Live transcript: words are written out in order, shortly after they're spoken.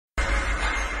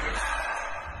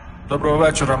Доброго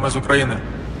вечора, ми з України.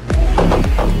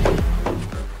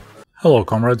 Hello,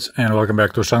 comrades, and welcome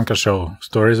back to Ushanka Show.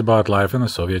 Stories about life in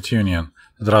the Soviet Union.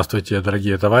 Здравствуйте,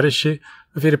 дорогие товарищи.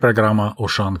 В эфире программа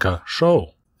Ushanka Show.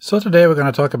 So today we're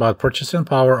going to talk about purchasing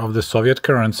power of the Soviet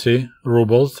currency,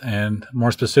 rubles, and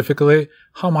more specifically,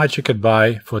 how much you could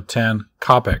buy for 10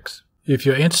 kopecks. If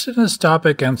you're interested in this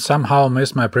topic and somehow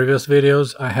missed my previous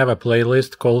videos, I have a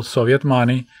playlist called Soviet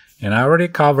Money, and I already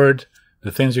covered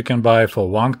the things you can buy for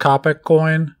 1 kopek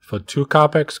coin, for 2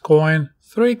 kopecks coin,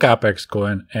 3 kopecks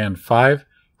coin, and 5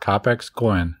 kopecks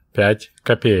coin, 5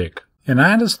 копеек. And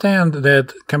I understand that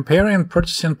comparing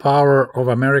purchasing power of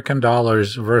American dollars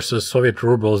versus Soviet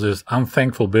rubles is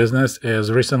unthankful business,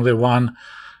 as recently one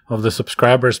of the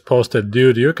subscribers posted,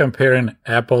 "Dude, you're comparing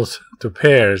apples to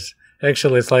pears."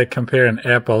 Actually, it's like comparing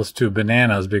apples to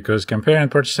bananas, because comparing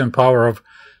purchasing power of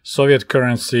Soviet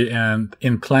currency and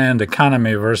in planned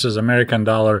economy versus American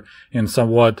dollar in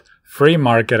somewhat free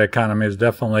market economy is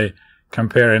definitely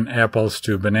comparing apples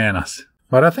to bananas.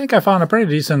 But I think I found a pretty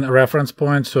decent reference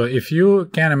point. So if you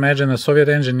can imagine a Soviet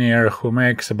engineer who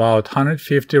makes about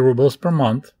 150 rubles per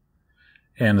month,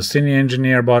 and a senior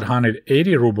engineer about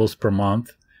 180 rubles per month,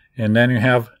 and then you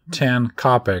have 10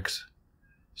 kopecks.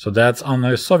 So that's on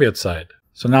the Soviet side.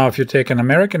 So now if you take an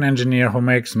American engineer who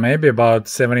makes maybe about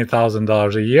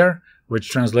 $70,000 a year, which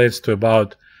translates to about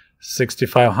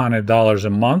 $6,500 a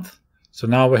month. So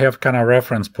now we have kind of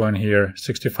reference point here,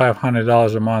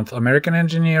 $6,500 a month American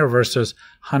engineer versus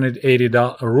 180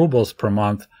 rubles per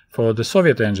month for the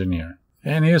Soviet engineer.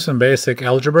 And using basic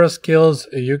algebra skills,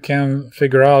 you can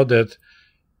figure out that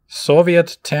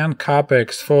Soviet 10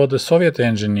 kopecks for the Soviet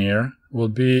engineer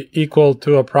will be equal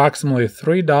to approximately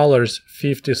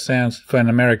 $3.50 for an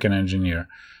American engineer.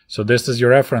 So this is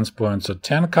your reference point. So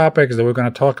 10 kopecks that we're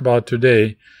going to talk about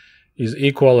today is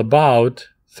equal about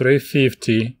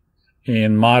 $3.50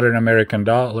 in modern American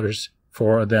dollars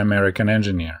for the American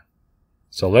engineer.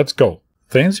 So let's go.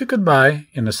 Things you could buy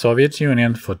in the Soviet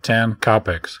Union for 10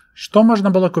 kopecks. Что можно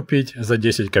было купить за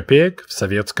 10 копеек в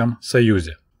Советском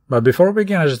Союзе? But before we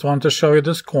begin, I just want to show you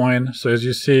this coin. So as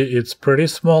you see, it's pretty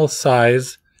small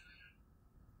size,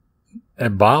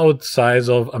 about size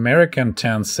of American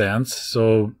 10 cents.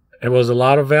 So it was a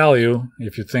lot of value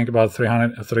if you think about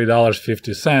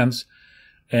 $3.50,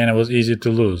 and it was easy to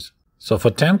lose. So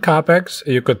for 10 kopecks,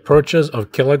 you could purchase a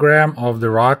kilogram of the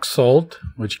rock salt,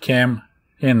 which came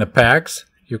in the packs.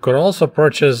 You could also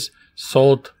purchase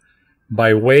salt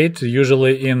by weight,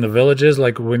 usually in the villages.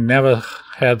 Like, we never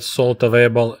had salt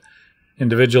available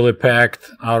individually packed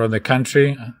out of the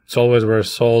country. It's always were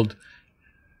sold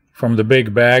from the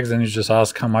big bags, and you just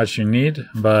ask how much you need.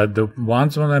 But the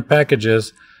ones in the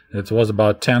packages, it was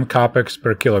about 10 kopecks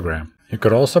per kilogram. You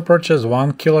could also purchase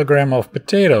 1 kilogram of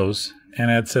potatoes, and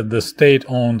it's at the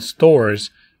state-owned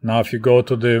stores. Now, if you go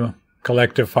to the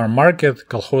collective farm market,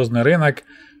 колхозный рынок,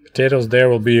 potatoes there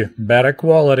will be better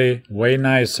quality, way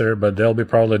nicer, but they'll be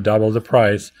probably double the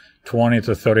price, 20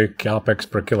 to 30 kopecks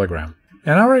per kilogram.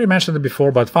 And I already mentioned it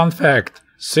before, but fun fact,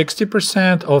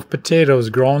 60% of potatoes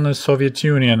grown in the Soviet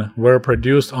Union were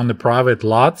produced on the private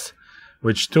lots,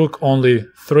 which took only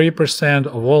 3%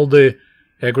 of all the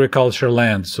agriculture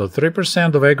land. So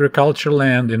 3% of agriculture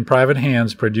land in private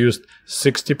hands produced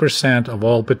 60% of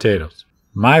all potatoes.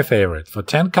 My favorite, for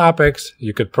 10 kopecks,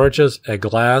 you could purchase a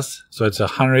glass, so it's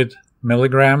 100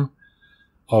 milligram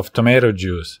of tomato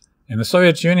juice. In the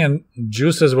Soviet Union,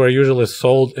 juices were usually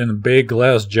sold in big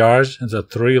glass jars. It's a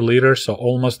 3 liters, so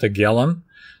almost a gallon.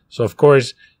 So of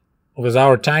course, with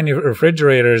our tiny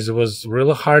refrigerators, it was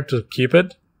really hard to keep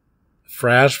it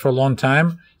fresh for a long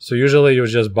time. So usually you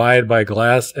just buy it by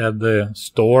glass at the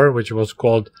store, which was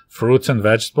called Fruits and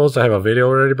Vegetables. I have a video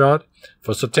already about.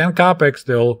 For 10 kopecks,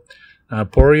 they'll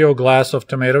pour you a glass of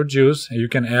tomato juice. You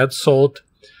can add salt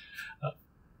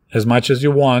as much as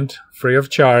you want, free of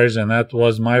charge. And that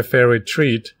was my favorite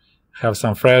treat. Have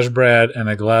some fresh bread and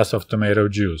a glass of tomato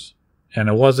juice. And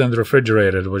it wasn't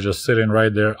refrigerated. It was just sitting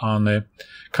right there on the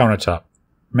countertop.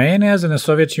 Mayonnaise in the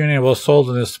Soviet Union was sold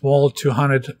in the small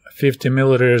 250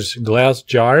 milliliters glass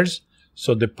jars.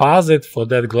 So deposit for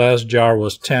that glass jar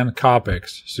was 10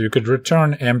 kopecks. So you could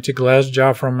return empty glass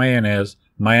jar for mayonnaise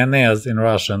in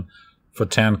Russian, for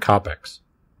 10 kopecks.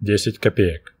 10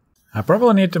 копеек. I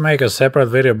probably need to make a separate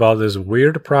video about this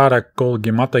weird product called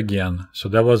gematogen. So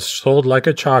that was sold like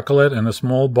a chocolate in the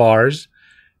small bars,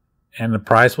 and the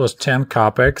price was 10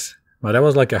 kopecks. But that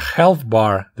was like a health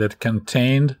bar that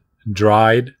contained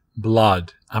dried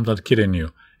blood. I'm not kidding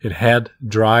you. It had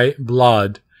dry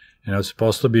blood, and it's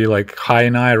supposed to be like high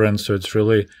in iron, so it's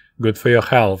really good for your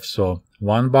health. So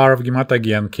 1 bar of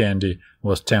gematogen candy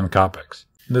was 10 kopecks.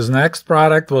 This next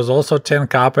product was also 10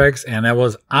 kopecks, and it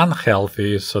was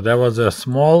unhealthy. So that was a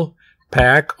small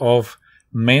pack of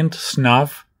mint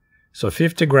snuff, so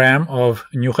 50 gram of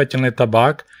нюхательный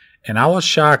табак. And I was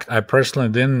shocked. I personally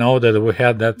didn't know that we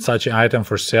had such an item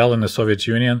for sale in the Soviet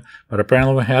Union, but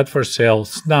apparently we had for sale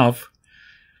snuff,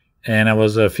 and it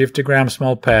was a 50 gram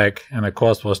small pack, and the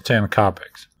cost was 10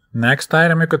 kopecks. Next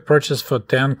item you could purchase for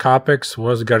 10 kopecks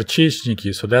was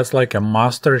горчичники. So that's like a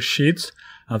mustard sheets.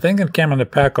 I think it came in a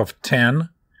pack of 10.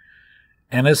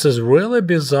 And this is really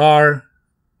bizarre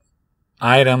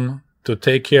item to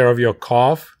take care of your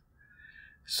cough.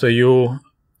 So you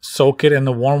soak it in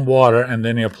the warm water and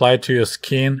then you apply it to your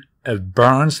skin. It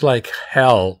burns like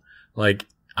hell. Like,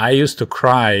 I used to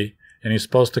cry. And you're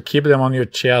supposed to keep them on your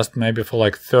chest maybe for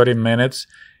like 30 minutes.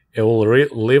 It will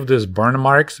leave these burn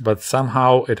marks, but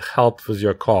somehow it helped with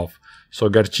your cough. So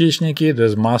горчичники,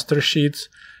 these mustard sheets,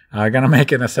 I'm gonna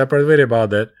make a separate video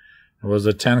about that. It was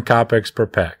a 10 kopecks per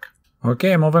pack.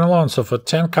 Okay, moving along. So for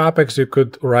 10 kopecks, you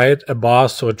could ride a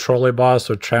bus or a trolley bus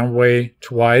or tramway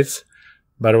twice.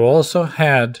 But we also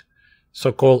had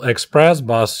so-called express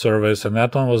bus service, and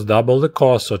that one was double the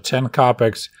cost. So 10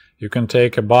 kopecks, you can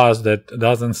take a bus that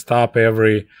doesn't stop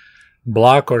every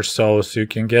block or so you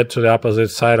can get to the opposite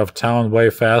side of town way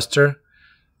faster.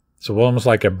 So almost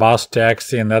like a bus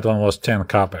taxi, and that one was 10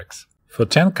 kopecks. For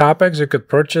 10 kopecks, you could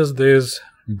purchase this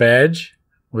badge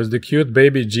with the cute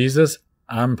baby Jesus.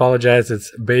 I apologize,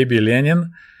 it's baby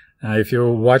Lenin. If you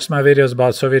watched my videos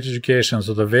about Soviet education,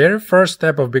 so the very first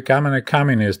step of becoming a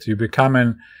communist, you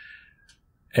becoming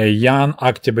a young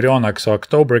Oktyabrенок, so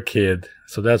October kid.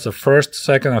 So that's the first,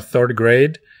 second, or third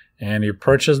grade. And you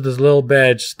purchase this little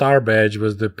badge, star badge,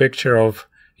 with the picture of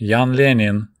young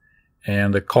Lenin,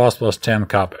 and the cost was 10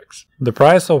 kopecks. The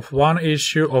price of one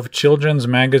issue of children's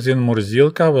magazine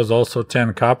Murzilka was also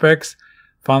 10 kopecks.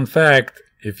 Fun fact,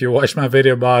 if you watch my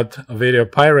video about video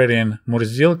pirating,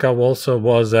 Murzilka also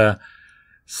was a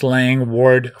slang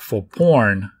word for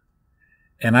porn.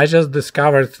 And I just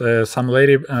discovered some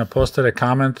lady posted a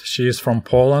comment. She is from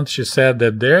Poland. She said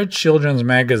that their children's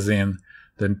magazine,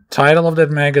 the title of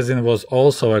that magazine was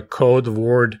also a code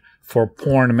word for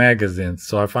porn magazine.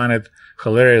 So I find it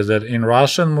hilarious that in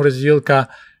Russian, Murzilka,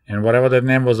 and whatever the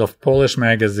name was of Polish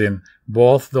magazine,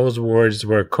 both those words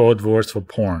were code words for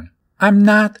porn. I'm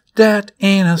not that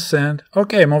innocent.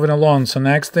 Okay, moving along. So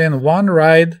next thing, one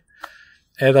ride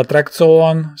at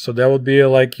attraction. So that would be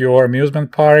like your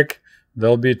amusement park.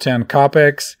 There'll be 10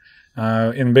 kopecks.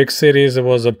 In big cities, it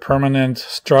was a permanent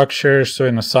structure. So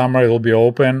in the summer, it will be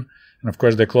open. And of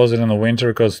course, they close it in the winter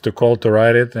because it's too cold to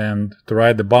ride it. And to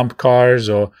ride the bump cars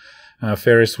or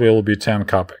Ferris wheel will be 10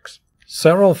 kopecks.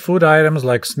 Several food items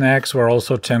like snacks were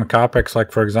also 10 kopecks.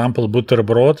 Like, for example,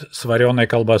 бутерброд с вареной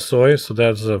колбасой. So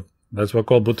that's what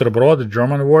called бутерброд, a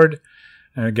German word.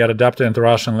 Get adapted into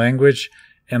Russian language.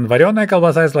 And вареная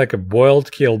колбаса is like a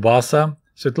boiled kielbasa.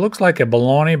 So it looks like a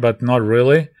bologna, but not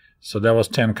really. So that was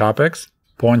 10 kopecks.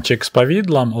 Ponchik s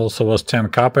powidlom also was 10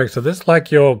 kopecks. So this is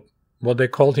like your, what they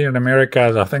called here in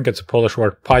America, I think it's a Polish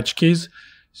word, paczkis.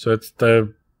 So it's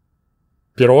the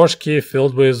пирожки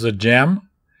filled with the jam.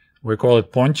 We call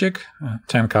it ponchik,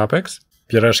 10 kopecks.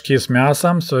 Пирожки с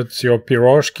мясом, so it's your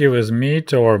пирожки with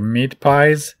meat or meat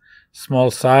pies, small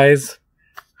size.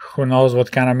 Who knows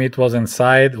what kind of meat was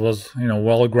inside? It was,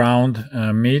 well-ground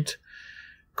meat,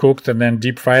 cooked and then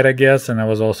deep fried, I guess, and it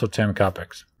was also 10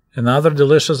 kopecks. Another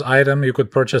delicious item you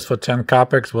could purchase for 10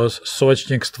 kopecks was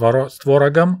sochnik s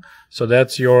tvorogom. So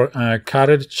that's your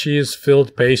cottage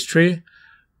cheese-filled pastry.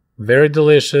 Very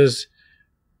delicious.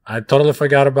 I totally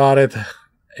forgot about it,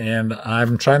 and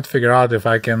I'm trying to figure out if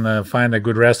I can find a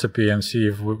good recipe and see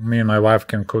if me and my wife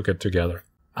can cook it together.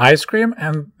 Ice cream,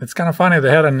 and it's kind of funny, they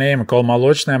had a name called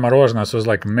молочное мороженое, so it's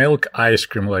like milk ice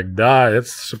cream, like duh,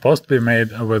 it's supposed to be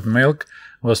made with milk.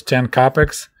 It was 10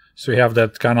 kopecks. So you have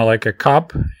that kind of like a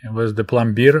cup with the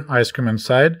пломбир ice cream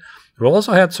inside. We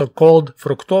also had so-called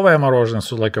фруктовое мороженое,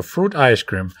 so like a fruit ice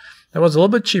cream. It was a little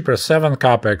bit cheaper, 7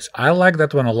 kopecks. I like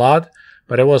that one a lot,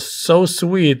 but it was so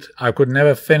sweet, I could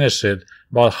never finish it.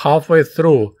 About halfway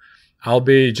through, I'll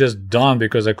be just done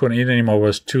because I couldn't eat anymore. It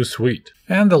was too sweet.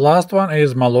 And the last one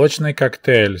is молочный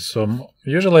коктейль. So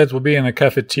usually it will be in a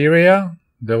cafeteria.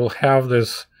 They will have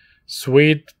this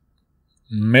sweet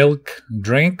milk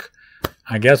drink.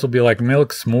 I guess it'll be like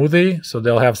milk smoothie. So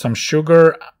they'll have some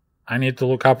sugar. I need to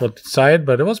look up what's inside,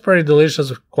 but it was pretty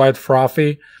delicious, quite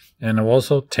frothy, and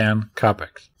also 10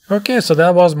 kopecks. Okay, so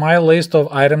that was my list of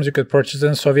items you could purchase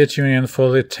in Soviet Union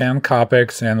for the 10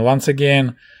 kopecks. And once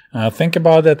again, think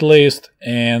about that list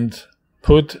and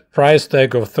put price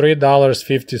tag of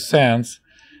 $3.50.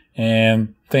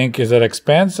 and think, is it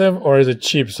expensive or is it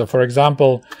cheap? So for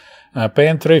example,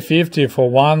 paying $3.50 for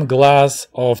 1 glass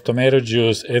of tomato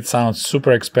juice, it sounds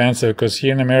super expensive, because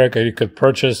here in America you could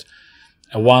purchase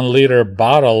a 1 liter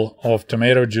bottle of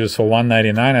tomato juice for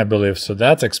 $1.99, I believe. So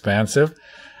that's expensive.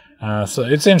 So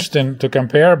it's interesting to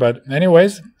compare. But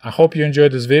anyways, I hope you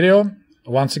enjoyed this video.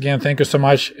 Once again, thank you so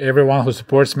much everyone who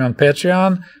supports me on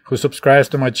Patreon, who subscribes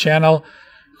to my channel,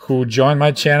 who joined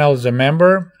my channel as a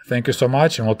member. Thank you so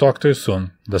much, and we'll talk to you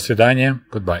soon. До свидания.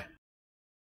 Goodbye.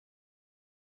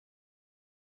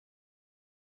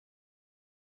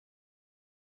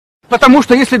 Потому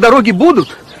что если дороги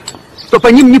будут, то по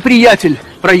ним неприятель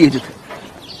проедет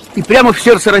и прямо в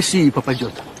сердце России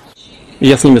попадет.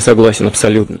 Я с ними согласен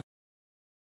абсолютно.